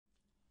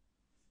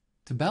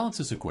To balance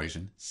this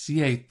equation,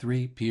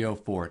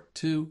 Ca3PO4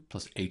 2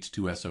 plus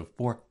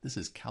H2SO4, this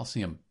is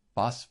calcium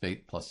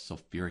phosphate plus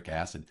sulfuric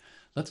acid.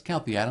 Let's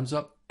count the atoms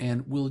up,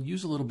 and we'll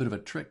use a little bit of a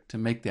trick to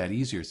make that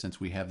easier since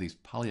we have these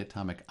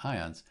polyatomic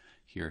ions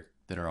here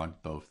that are on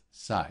both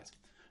sides.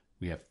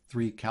 We have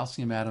 3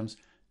 calcium atoms.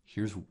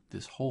 Here's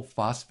this whole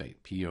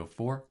phosphate,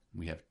 PO4.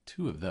 We have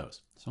 2 of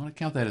those. So I'm going to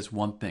count that as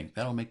one thing.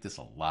 That'll make this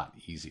a lot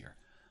easier.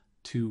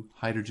 2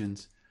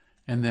 hydrogens,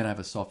 and then I have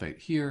a sulfate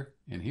here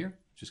and here.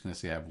 Just going to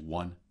say I have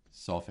 1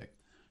 sulfate.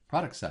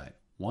 Product side,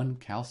 1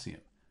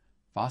 calcium.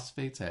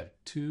 Phosphates, I have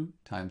 2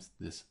 times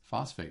this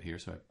phosphate here,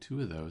 so I have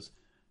 2 of those.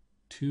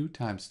 2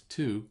 times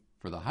 2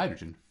 for the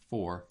hydrogen,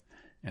 4.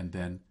 And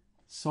then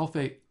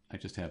sulfate, I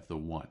just have the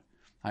 1.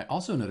 I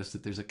also noticed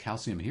that there's a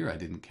calcium here I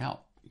didn't count.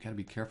 You got to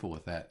be careful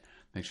with that.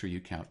 Make sure you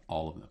count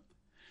all of them.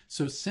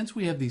 So since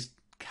we have these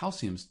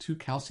calciums, 2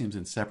 calciums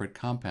in separate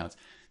compounds,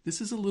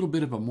 this is a little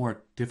bit of a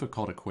more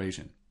difficult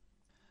equation.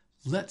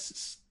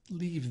 Let's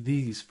leave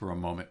these for a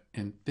moment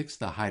and fix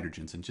the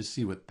hydrogens and just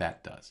see what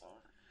that does.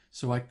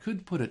 So I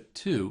could put a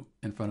 2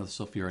 in front of the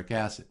sulfuric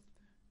acid.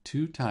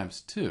 2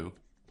 times 2,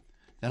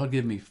 that'll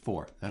give me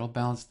 4. That'll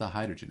balance the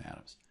hydrogen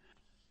atoms.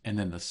 And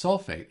then the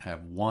sulfate, I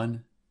have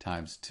 1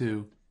 times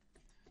 2,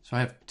 so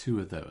I have 2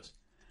 of those.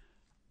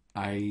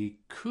 I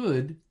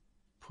could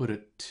put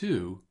a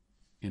 2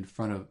 in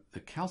front of the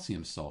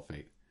calcium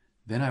sulfate.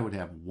 Then I would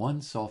have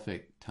 1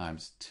 sulfate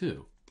times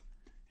 2,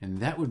 and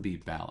that would be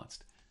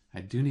balanced. I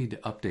do need to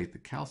update the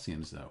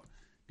calciums though,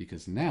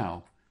 because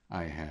now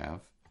I have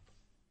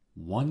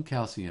 1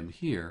 calcium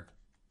here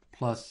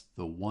plus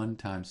the 1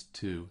 times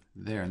 2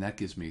 there, and that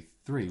gives me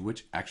 3,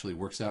 which actually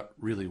works out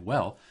really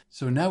well.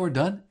 So now we're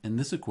done, and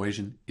this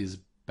equation is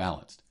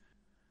balanced.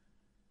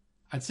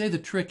 I'd say the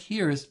trick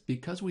here is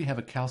because we have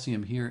a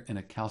calcium here and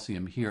a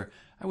calcium here,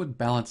 I would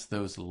balance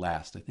those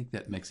last. I think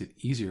that makes it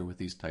easier with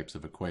these types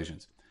of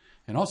equations.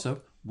 And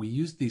also, we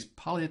used these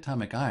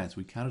polyatomic ions.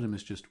 We counted them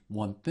as just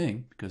one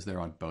thing because they're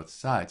on both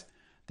sides.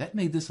 That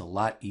made this a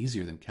lot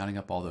easier than counting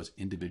up all those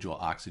individual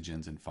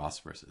oxygens and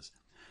phosphoruses.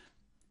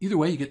 Either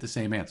way, you get the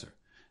same answer.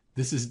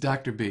 This is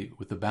Dr. B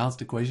with the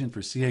balanced equation for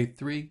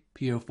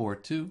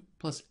Ca3PO4 2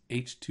 plus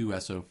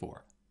H2SO4.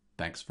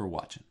 Thanks for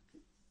watching.